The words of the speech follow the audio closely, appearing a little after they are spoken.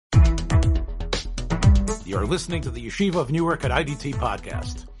You're listening to the Yeshiva of Newark at IDT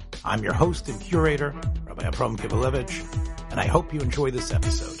podcast. I'm your host and curator, Rabbi Abram Kibalevich, and I hope you enjoy this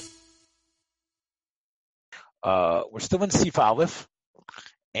episode. We're still in Sif Aleph,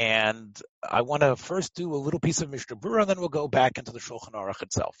 and I want to first do a little piece of Mishnah Berurah, and then we'll go back into the Shulchan Aruch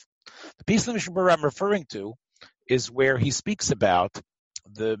itself. The piece of Mishnah Berurah I'm referring to is where he speaks about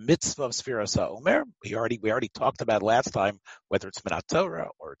the mitzvah of Sfiras HaOmer. We already talked about last time whether it's Minat Torah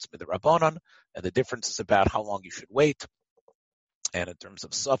or it's Midrabanan, and the difference is about how long you should wait, and in terms of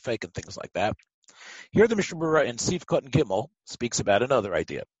Safek and things like that. Here the Mishnah Berurah in Sif Kot and Gimel speaks about another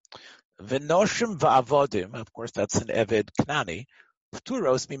idea. V'noshim va'avodim, of course that's an Eved Knani,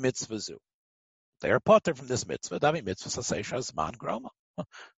 Pturos mi mitzvazu. They are potter from this mitzvah, Davi mitzvah sasei shazman groma.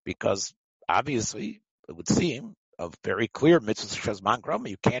 Because obviously, it would seem, a very clear mitzvah shazman groma,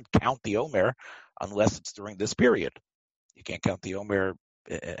 you can't count the Omer unless it's during this period. You can't count the Omer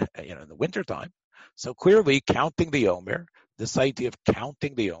in the wintertime. So clearly, counting the Omer, this idea of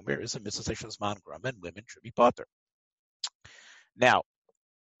counting the Omer is a mitzvah shazman groma, and women should be potter. Now,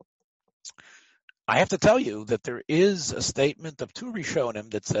 I have to tell you that there is a statement of two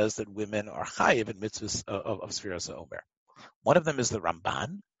Rishonim that says that women are chayiv in mitzvahs of Sfiras HaOmer. One of them is the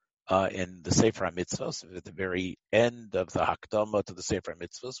Ramban in the Sefer HaMitzvos, at the very end of the Hakdama to the Sefer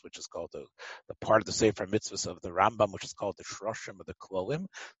HaMitzvos, which is called the part of the Sefer HaMitzvos of the Rambam, which is called the Shroshim of the Klolim.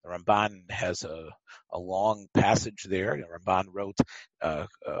 The Ramban has a long passage there. The Ramban wrote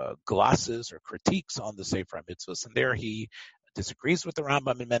glosses or critiques on the Sefer HaMitzvos, and there he disagrees with the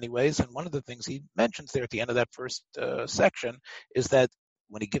Rambam in many ways, and one of the things he mentions there at the end of that first section is that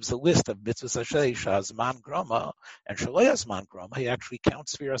when he gives a list of mitzvahs shazman groma and shaloyazman groma, he actually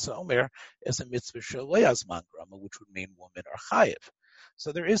counts Sfiras HaOmer as a mitzvah shaloyazman groma, which would mean women are chayiv.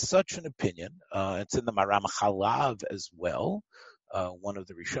 So there is such an opinion. It's in the Maram Chalav as well. One of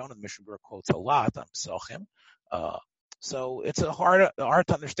the Rishonim, Mishnah Berurah quotes a lot on Psochim. So it's hard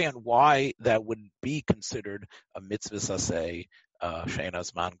to understand why that would be considered a mitzvah saseh she'ein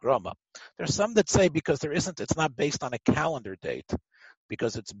hazman groma. There's some that say because it's not based on a calendar date,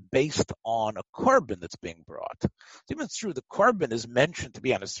 because it's based on a korban that's being brought. Even it's true, the korban is mentioned to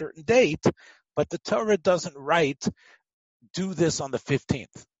be on a certain date, but the Torah doesn't write, do this on the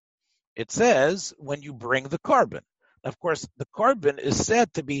 15th. It says when you bring the korban. Of course, the korban is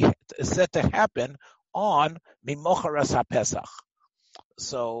said to happen on Mimocharas HaPesach.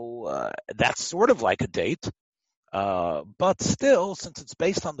 So that's sort of like a date. But still, since it's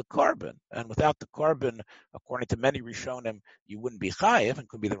based on the korban, and without the korban, according to many Rishonim, you wouldn't be chayiv, and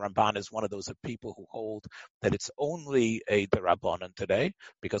could be the Ramban is one of those people who hold that it's only a derabanan today,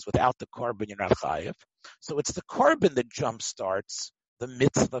 because without the korban, you're not chayiv. So it's the korban that jumpstarts the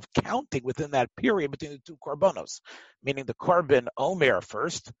mitzvah of counting within that period between the two korbanos, meaning the korban Omer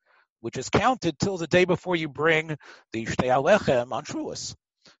first, which is counted till the day before you bring the Shtei Alechem on Shavuos.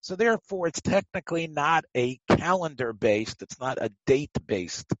 So therefore, it's technically not a calendar-based, it's not a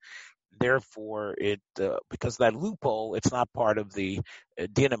date-based. Therefore, because of that loophole, it's not part of the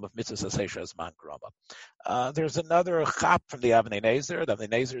dinim of mitzvah saseh shazman groma. There's another chap from the Avnei Nezer. The Avnei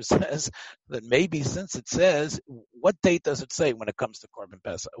Nezer says that maybe since it says, what date does it say when it comes to Korban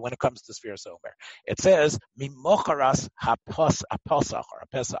Pesach, when it comes to Sfiras HaOmer? It says, Mimocharas HaPesach, or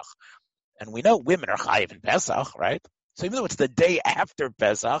Pesach. And we know women are chayiv in Pesach, right? So even though it's the day after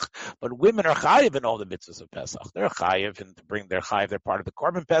Pesach, but women are chayiv in all the mitzvahs of Pesach. They're chayiv and to bring their chayiv. They're part of the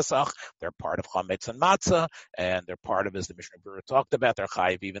Korban Pesach. They're part of Chametz and Matzah, and they're part of, as the Mishnah Berurah talked about, they're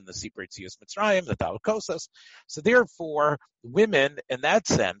chayiv even the Sipur Tzias Mitzrayim, the Talmud Kosas. So therefore, women, in that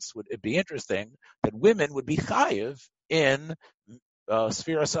sense, would it be interesting that women would be chayiv in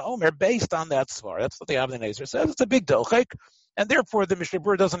Sfiras HaOmer based on that svar. That's what the Avnei Nezer says. It's a big dochek. And therefore, the Mishnah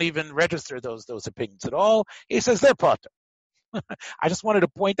Berurah doesn't even register those opinions at all. He says they're potter. I just wanted to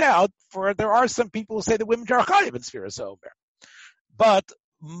point out, there are some people who say that women are chayiv in Sfiras HaOmer. But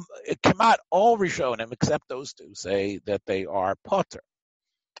Kemat, all Rishonim, except those two, say that they are potter.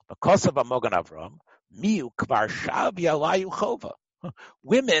 Because of Amogan Avram, miu kvar shav yalayu chova.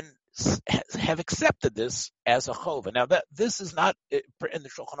 Women have accepted this as a chova. Now, this is not in the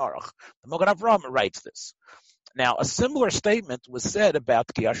Shulchan Aruch. The Mogan Avram writes this. Now, a similar statement was said about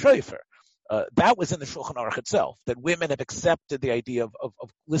Tkiyah Shofar. That was in the Shulchan Aruch itself, that women have accepted the idea of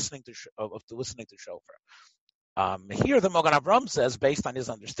listening to shofar. Here, the Mogan Avram says, based on his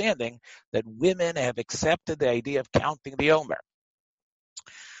understanding, that women have accepted the idea of counting the Omer.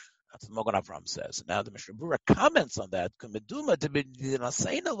 That's what Mogan Avram says. Now, the Mishnah Berurah comments on that. Even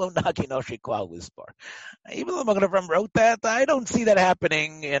though Mogan Avram wrote that, I don't see that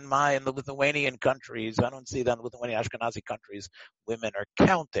happening in the Lithuanian countries. I don't see that in the Lithuanian Ashkenazi countries. Women are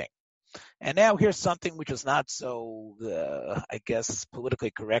counting. And now here's something which is not so, I guess,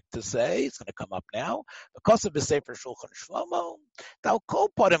 politically correct to say. It's going to come up now. Because of the Sefer Shulchan Shlomo, thou kol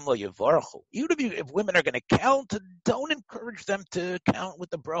podim lo yevorchu. Even if women are going to count, don't encourage them to count with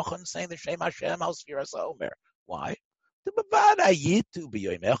the bracha and saying the Shem Hashem al Sfiras HaOmer. Why? Come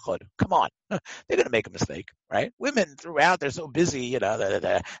on. They're going to make a mistake, right? Women throughout, they're so busy,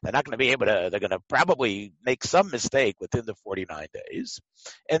 they're not going to be able to, they're going to probably make some mistake within the 49 days.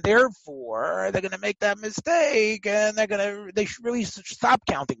 And therefore, they're going to make that mistake and they should really stop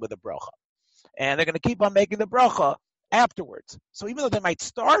counting with the bracha. And they're going to keep on making the bracha afterwards. So even though they might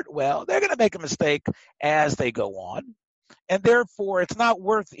start well, they're going to make a mistake as they go on. And therefore, it's not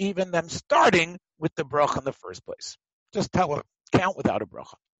worth even them starting with the bracha in the first place. Just tell her, count without a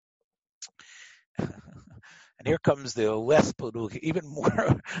bracha. And here comes the even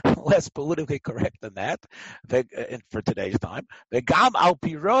more less politically correct than that for today's time. V'gam al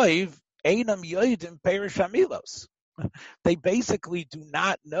piroiv einam yoidim perish hamilos. They basically do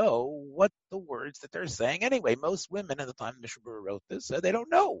not know what the words that they're saying anyway. Most women at the time Mishnah Berurah wrote this, they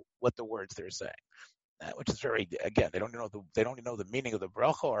don't know what the words they're saying. Which is very, again, they don't know the meaning of the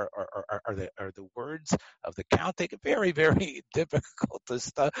bracha or the words of the counting. Very, very difficult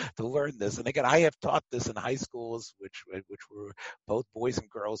to learn this. And again, I have taught this in high schools, which were both boys and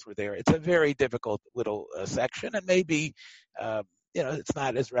girls were there. It's a very difficult little section, and maybe it's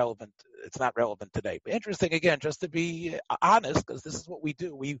not as relevant. It's not relevant today. But interesting, again, just to be honest, because this is what we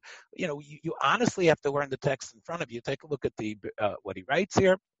do. You honestly have to learn the text in front of you. Take a look at what he writes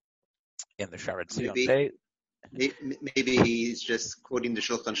here. In the Sharat Tzion. Maybe he's just quoting the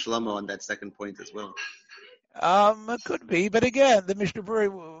Shulchan Shlomo on that second point as well. It could be, but again, the Mishnah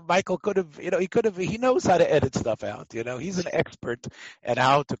Berurah, Michael could have, he knows how to edit stuff out. He's an expert at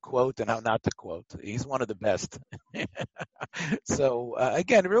how to quote and how not to quote. He's one of the best. So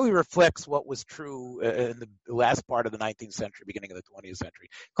again, it really reflects what was true in the last part of the 19th century, beginning of the 20th century.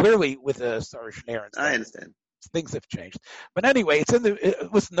 Clearly, with Sarah Schneer and stuff. I understand. Things have changed, but anyway,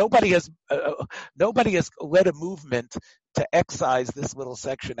 nobody has led a movement to excise this little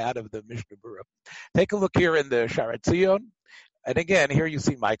section out of the Mishnah Berurah. Take a look here in the Sharat Tzion, and again, here you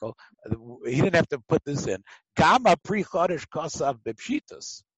see Michael. He didn't have to put this in. Gama pri chodesh kosav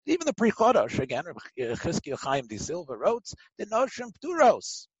bepshitus. Even the pri chodesh again. Chizkiah Chaim Di Silva wrote the noshim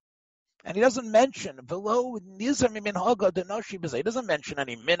pturos. And he doesn't mention below nizar minhaga denoshi b'zeh. He doesn't mention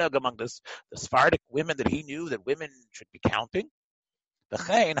any minhag among the Sephardic women that he knew that women should be counting.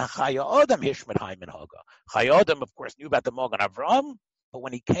 V'chein hachayodam hishmid hay minhaga. Chayodam, of course, knew about the Magen Avraham, but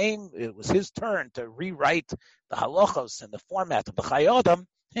when he came, it was his turn to rewrite the halachos in the format of the Chayodam.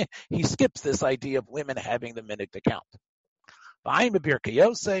 He skips this idea of women having the minhag to count. I looked on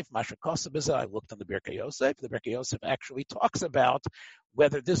the Birkei Yosef. The Birkei Yosef actually talks about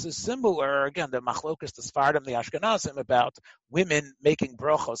whether this is similar, again, the Machlokas, the Sfardim, the Ashkenazim, about women making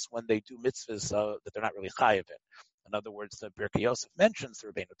brachos when they do mitzvahs that they're not really chayav in. In other words, the Birkei Yosef mentions, the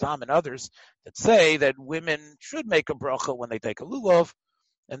Rabbeinu Tam and others, that say that women should make a bracha when they take a lulav,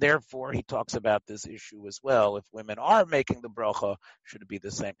 and therefore he talks about this issue as well. If women are making the bracha, should it be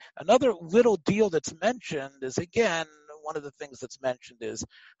the same? Another little deal that's mentioned is, again, one of the things that's mentioned is,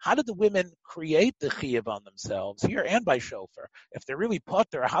 how did the women create the chiyuv on themselves here and by shofar? If they're really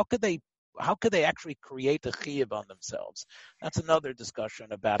potter, how could they actually create a chiyuv on themselves? That's another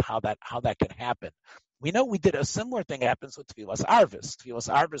discussion about how that can happen. We know we did a similar thing happens with Tfilas Arvis. Tfilas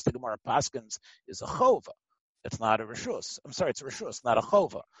Arvis, the Gemara Paskins, is a chova. It's not a reshus. I'm sorry, it's a reshus, not a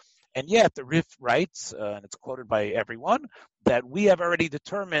chova. And yet the Rif writes, and it's quoted by everyone, that we have already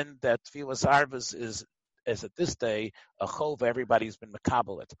determined that Tfilas Arvis is at this day a chova. Everybody's been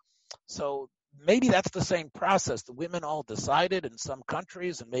mekabel it. So maybe that's the same process. The women all decided in some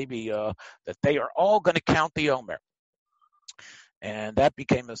countries, and maybe that they are all going to count the Omer, and that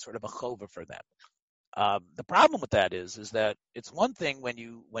became a sort of a chova for them. The problem with that is that it's one thing when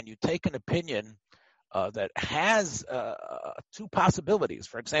you take an opinion that has two possibilities.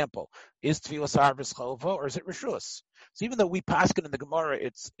 For example, is Tfilas Arvis chova or is it reshus? So even though we paskin in the Gemara,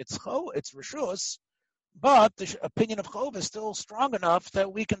 it's reshus, but the opinion of chova is still strong enough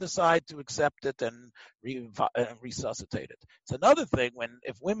that we can decide to accept it and resuscitate it. It's another thing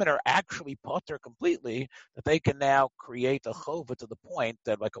if women are actually potter completely, that they can now create a chova to the point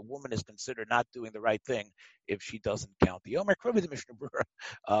that, like, a woman is considered not doing the right thing if she doesn't count the Omer. Clearly, the Mishnah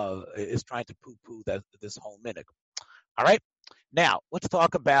Berurah is trying to poo-poo this whole minhag. All right, now let's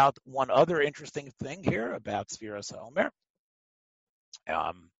talk about one other interesting thing here about Sfiras HaOmer.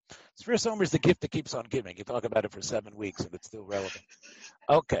 Sfiras HaOmer is the gift that keeps on giving. You talk about it for 7 weeks and it's still relevant.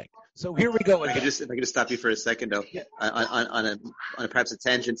 Okay, so here we go again. If I could just stop you for a second, though, yeah. on perhaps a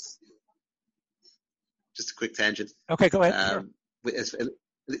tangent. just a quick tangent. Okay, go ahead. Sure.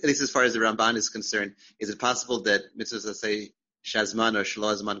 At least as far as the Ramban is concerned, is it possible that mitzvahs that say Shazman or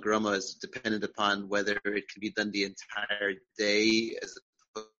Shalazman Groma is dependent upon whether it can be done the entire day as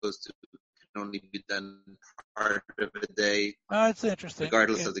opposed to can only be done part of a day? That's interesting.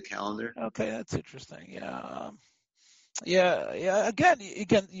 Regardless of the calendar. Okay, that's interesting. Yeah. Again,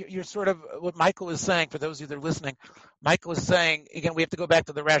 you're sort of what Michael is saying. For those of you that are listening, Michael is saying again, we have to go back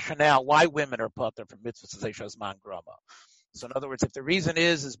to the rationale why women are patur from mitzvahs to say Shazman Groma. So in other words, if the reason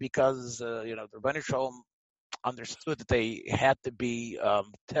is because the Rebbeinu Shalom understood that they had to be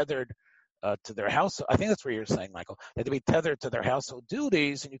tethered to their house. I think that's what you're saying, Michael. They had to be tethered to their household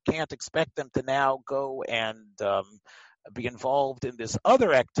duties, and you can't expect them to now go and be involved in this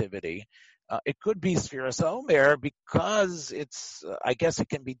other activity. It could be Sfiras Omer because it's, I guess it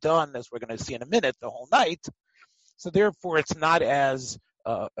can be done, as we're going to see in a minute, the whole night. So therefore, it's not as,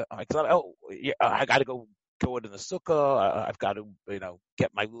 I got to go into the sukkah. I've got to,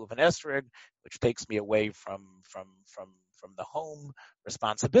 get my lulav and esrog, which takes me away from the home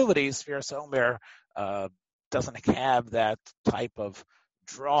responsibilities. Sfiras Omer doesn't have that type of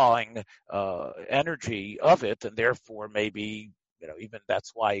drawing energy of it, and therefore maybe even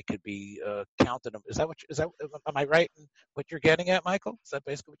that's why it could be counted. Am I right in what you're getting at, Michael? Is that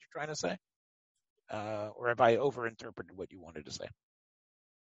basically what you're trying to say, or have I overinterpreted what you wanted to say?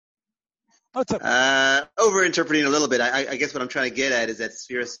 Over-interpreting a little bit. I guess what I'm trying to get at is that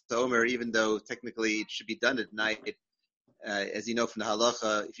Sfiras Omer, even though technically it should be done at night, as you know from the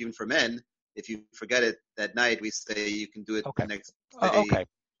halacha, even for men, if you forget it that night, we say you can do it the next day. Okay.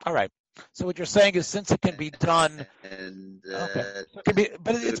 All right. So what you're saying is since it can be done, and so it can be,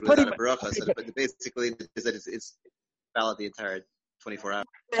 but it's pretty much. But basically, is that it's valid the entire 24 hours.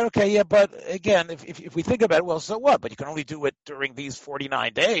 Okay, yeah, but again, if we think about it, well, so what? But you can only do it during these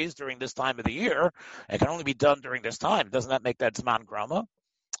 49 days, during this time of the year. It can only be done during this time. Doesn't that make that Zman Groma?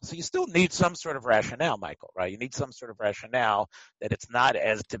 So you still need some sort of rationale, Michael, right? You need some sort of rationale that it's not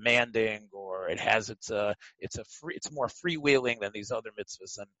as demanding, or it has it's more freewheeling than these other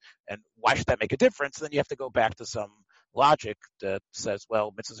mitzvahs, and why should that make a difference? Then you have to go back to some logic that says,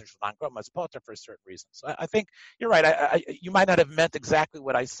 well, mitzvahs are Shulchan Groma is patur for a certain reason. So I think you're right. You might not have meant exactly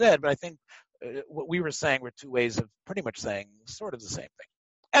what I said, but I think what we were saying were two ways of pretty much saying sort of the same thing.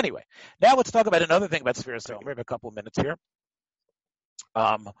 Anyway, now let's talk about another thing about Sfiras Omer. We have a couple of minutes here.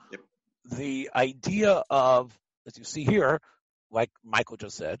 The idea of, as you see here, like Michael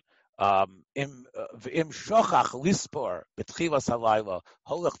just said, im shochach lispor betchilas halayla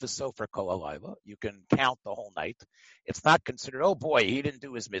holach v'sofer kol halayla. You can count the whole night. It's not considered, oh boy, he didn't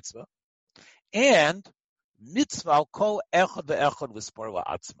do his mitzvah. And mitzvah kol echad ve'echad lispor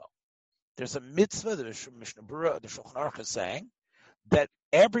la'atzmo. There's a mitzvah that the Mishnah Berurah, the Shulchan Aruch is saying, that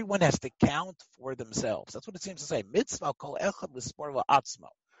everyone has to count for themselves. That's what it seems to say. Mitzvah kol echad lispor la'atzmo.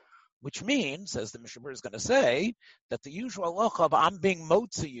 Which means, as the Mishnah Berurah is going to say, that the usual halacha of I'm being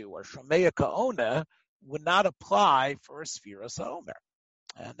motzi you or shomea ka'ona would not apply for a Sfiras Omer.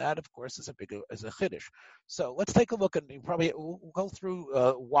 And that, of course, is a chiddush. So let's take a look, and we'll go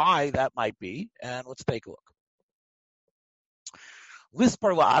through why that might be, and let's take a look.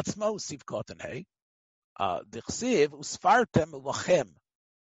 Lispor la'atzmo, siv kotan hey. Dichsiv usfartem lochem.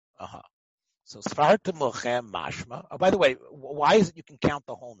 So Sfartim Lochem Mashma. By the way, why is it you can count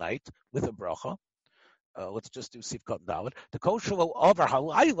the whole night with a bracha? Let's just do Sivkot and David. The koshelo over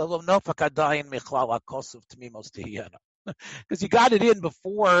halayla lo nofak adayin michlal hakosuv tmimos tehiyana. Because you got it in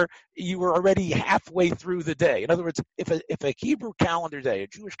before you were already halfway through the day. In other words, if a Hebrew calendar day, a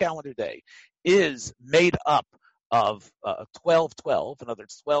Jewish calendar day, is made up of 12-12, in other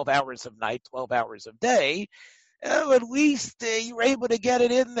words, 12 hours of night, 12 hours of day, at least you were able to get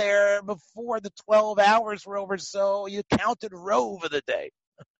it in there before the 12 hours were over, so you counted rove of the day.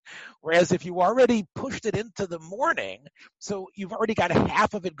 Whereas if you already pushed it into the morning, so you've already got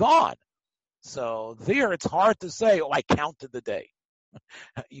half of it gone. So there it's hard to say, I counted the day.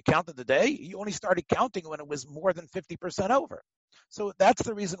 You counted the day? You only started counting when it was more than 50% over. So that's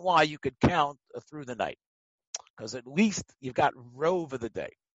the reason why you could count through the night, because at least you've got rove of the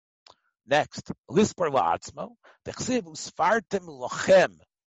day. Next, lispor la'atzmo, dechsiv usfartem lochem.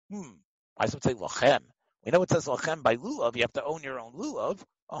 I should say lochem. We know it says lochem by lulav. You have to own your own lulav.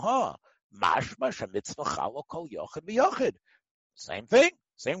 Mashma shemitzvah chalo kol yochid miyochid. Same thing.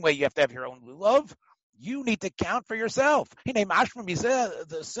 Same way you have to have your own lulav. You need to count for yourself. Mashma mizeh.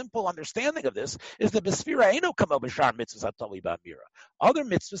 The simple understanding of this is that b'sfira eino kamo b'shar mitzvahs hatoli b'amira. Other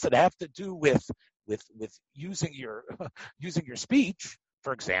mitzvahs that have to do with using your speech.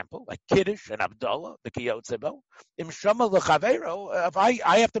 For example, like Kiddush and Abdullah, the Kiyotzebo. If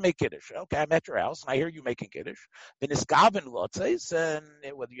I have to make Kiddush, okay, I'm at your house and I hear you making Kiddush. Then Iskaven Lotzes, and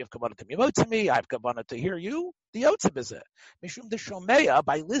whether you have Kavanah to mimot to me, I have Kavanah to hear you, the Yotzeb is it. Mishum the Shomeya,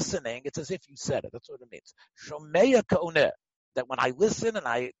 by listening, it's as if you said it. That's what it means. Shomeya Kaoneh, that when I listen and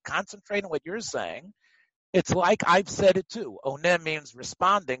I concentrate on what you're saying, it's like I've said it too. Oneh means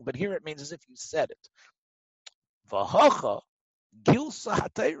responding, but here it means as if you said it. V'hocha, Gilsa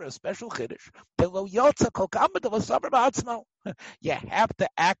Hatera, special Chiddush. You have to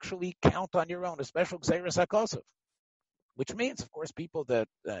actually count on your own, a special Gzeiras HaKosov. Which means, of course, people that,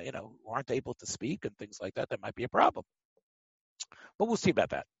 aren't able to speak and things like that, that might be a problem. But we'll see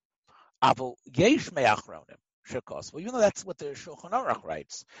about that. Aval Yesh Me'achronim. Well, even though that's what the Shulchan Aruch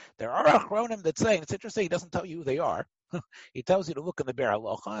writes, there are achronim that say, and it's interesting, he doesn't tell you who they are. He tells you to look in the Ber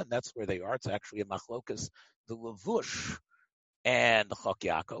Halacha, and that's where they are. It's actually a machlokas, the Levush and the Chok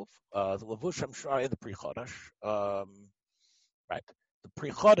Yaakov. The Levush, I'm sure, in the Pri Chodesh. Right. The Pri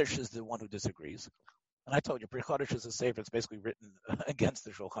Chodesh is the one who disagrees. And I told you, Pri Chodesh is a sefer. It's basically written against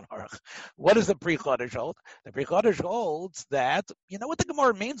the Shulchan Aruch. What does the Pri Chodesh hold? The Pri Chodesh holds that, you know what the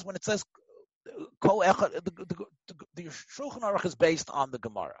Gemara means when it says Kol Echad, the Shulchan Aruch is based on the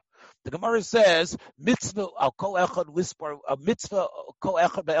Gemara. The Gemara says mitzvah al Kol Echad lispar, mitzvah Kol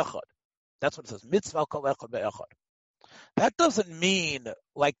Echad be'echad. That's what it says. Mitzvah al Kol Echad be'echad. That doesn't mean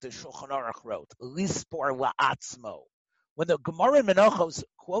like the Shulchan Aruch wrote lispar la'atzmo. When the Gemara in Menachos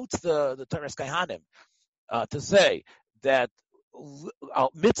quotes the Teres Kaihanim to say that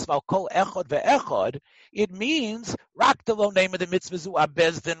mitzvah kol echad ve'echad, it means rak the lo name of the mitzvah zu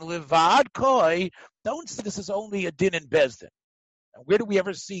abezdin levad koi. Don't say this is only a din in bezdin. And where do we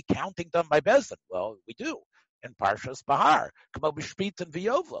ever see counting done by bezdin? Well, we do in Parshas Bahar. Kamo b'shpit and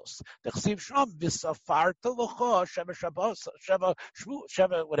v'yovlos. The chsiv sham v'safarta l'cho sheva shabos sheva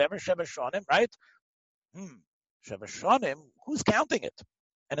whatever sheva shonim, right? Sheva shonim. Who's counting it?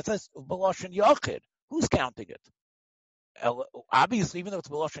 And it says b'loshen yachid. Who's counting it? Obviously, even though it's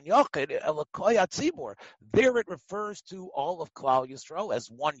B'loshen Yachid, Elokai Atzibor, there it refers to all of Klal Yisrael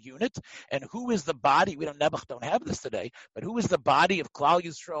as one unit. And who is the body? We don't have this today, but who is the body of Klal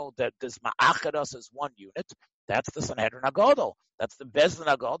Yisrael that does ma'achad us as one unit? That's the Sanhedrin HaGadol. That's the Bezdin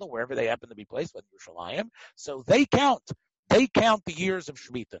HaGadol, wherever they happen to be placed, with Yerushalayim. So they count. They count the years of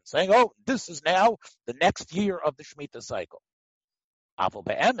Shemitah, saying, oh, this is now the next year of the Shemitah cycle. But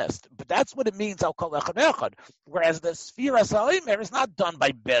that's what it means, al kol echad echad. Whereas the Sfiras HaOmer is not done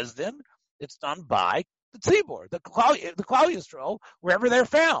by Bezdin, it's done by the Tzibor, the Klal Yisrael, wherever they're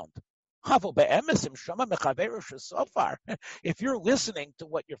found. If you're listening to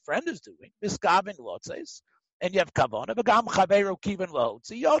what your friend is doing, miskavin lotzes, and you have kavona, v'gam chaveru kivin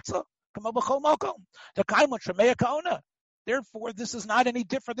lotzi yotza, kamo b'chol makom, the kaimon shemei kaona. Therefore, this is not any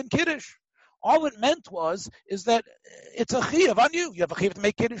different than Kiddush. All it meant is that it's a chiyuv on you. You have a chiyuv to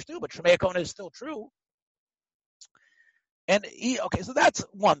make Kiddush too, but Shemei Kona is still true. And so that's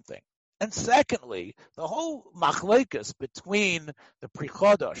one thing. And secondly, the whole machlekes between the Pri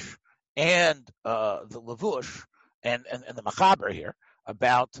Chodesh and the Levush and the Machaber here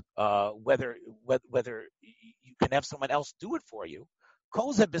about whether you can have someone else do it for you.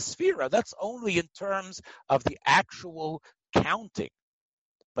 Kol ze b'sfira, that's only in terms of the actual counting.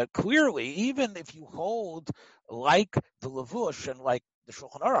 But clearly, even if you hold like the Levush and like the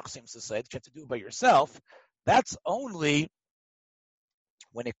Shulchan Aruch seems to say that you have to do it by yourself, that's only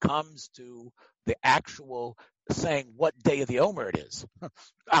when it comes to the actual saying what day of the Omer it is.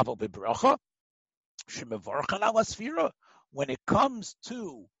 When it comes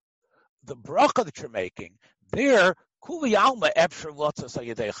to the bracha that you're making, there,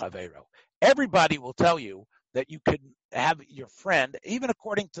 everybody will tell you that you can have your friend, even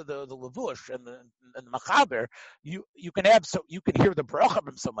according to the Levush and the Machaber, you can hear the bracha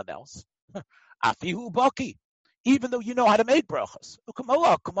from someone else. Afihu baki, even though you know how to make brachas.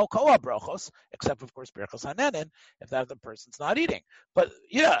 Except of course brachas hanenin, if that other person's not eating. But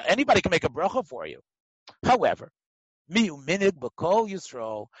yeah, anybody can make a bracha for you. However, miu minig b'kol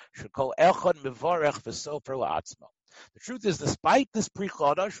Yisrael should call echad mivarech v'sofer la'atzmo. The truth is, despite this Pri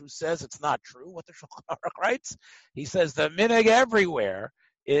Chodesh who says it's not true, what the Shulchan Aruch writes, he says the minhag everywhere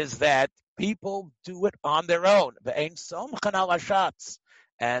is that people do it on their own. Ve'ein somchan al hashatz,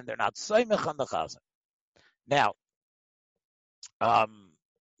 and they're not soymech on the chazan. Now,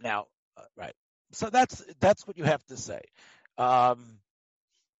 right. So that's what you have to say. We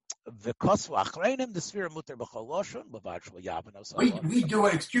do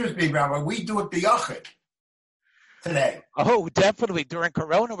it. Excuse me, Rabbi. We do it b'yachid. today. Oh, definitely during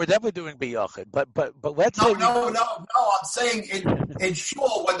Corona, we're definitely doing biyachid. But let's say no. I'm saying in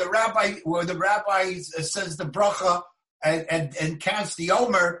shul when the rabbi says the bracha and counts the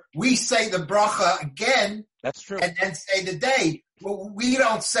Omer, we say the bracha again. That's true. And then say the day. Well, we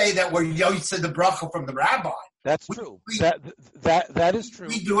don't say that we're yotze the bracha from the rabbi. That's true. That is true.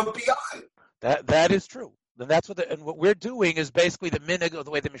 We do it biyachid. That is true. And that's what we're doing is basically the minhag of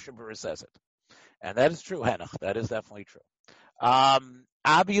the way the Mishnah Berurah says it. And that is true, Henoch. That is definitely true.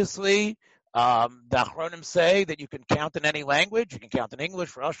 Obviously, the Achronim say that you can count in any language. You can count in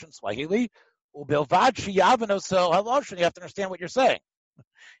English, Russian, Swahili. Ubilvad sheyavano so haloshin. You have to understand what you're saying.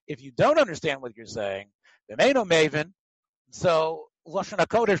 If you don't understand what you're saying, v'meino maven, so Lashon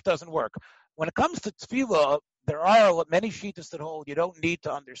HaKodesh doesn't work. When it comes to tefillah, there are many shittas that hold you don't need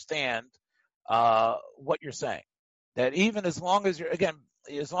to understand what you're saying. That even as long as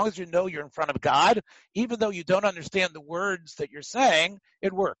you know you're in front of God, even though you don't understand the words that you're saying,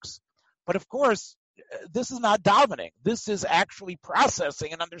 it works. But of course, this is not davening. This is actually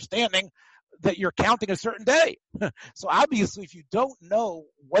processing and understanding that you're counting a certain day. So obviously, if you don't know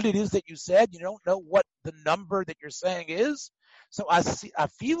what it is that you said, you don't know what the number that you're saying is. So I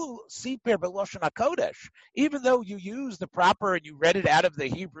feel siper b'loshen hakodesh, even though you use the proper and you read it out of the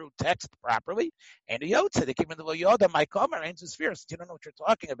Hebrew text properly, and the yotze, they came in the lo yoda my kamer ain't sphere. So you don't know what you're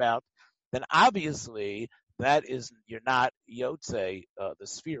talking about, then obviously that is you're not yotze the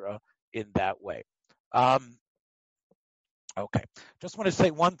sphera in that way. Okay, just want to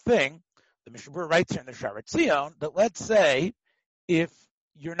say one thing. The Mishnah Berurah writes here in the Sharat Zion that let's say if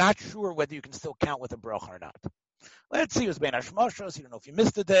you're not sure whether you can still count with a bracha or not. Let's say it was Ben Hashmashos, you don't know if you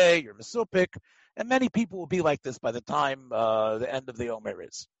missed a day, you're Mesupik, and many people will be like this by the time the end of the Omer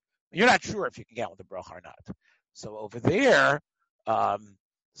is. You're not sure if you can count with the bracha or not. So over there,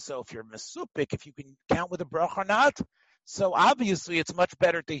 so if you're Mesupik, if you can count with a bracha or not, so obviously it's much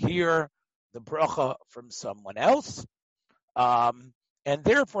better to hear the bracha from someone else. And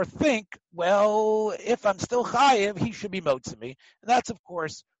therefore think, well, if I'm still chayiv, he should be motzei me. And that's, of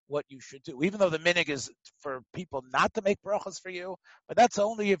course, what you should do. Even though the minhag is for people not to make brachas for you, but that's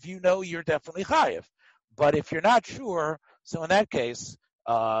only if you know you're definitely chayiv. But if you're not sure, so in that case,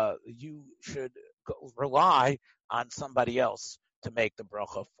 you should rely on somebody else to make the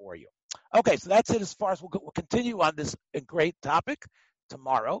bracha for you. Okay, so that's it as far as we'll continue on this great topic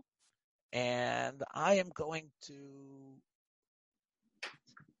tomorrow. And I am going to...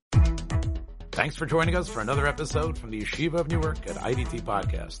 Thanks for joining us for another episode from the Yeshiva of Newark at IDT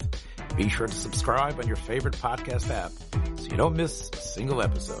Podcast. Be sure to subscribe on your favorite podcast app so you don't miss a single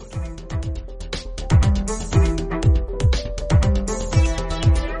episode.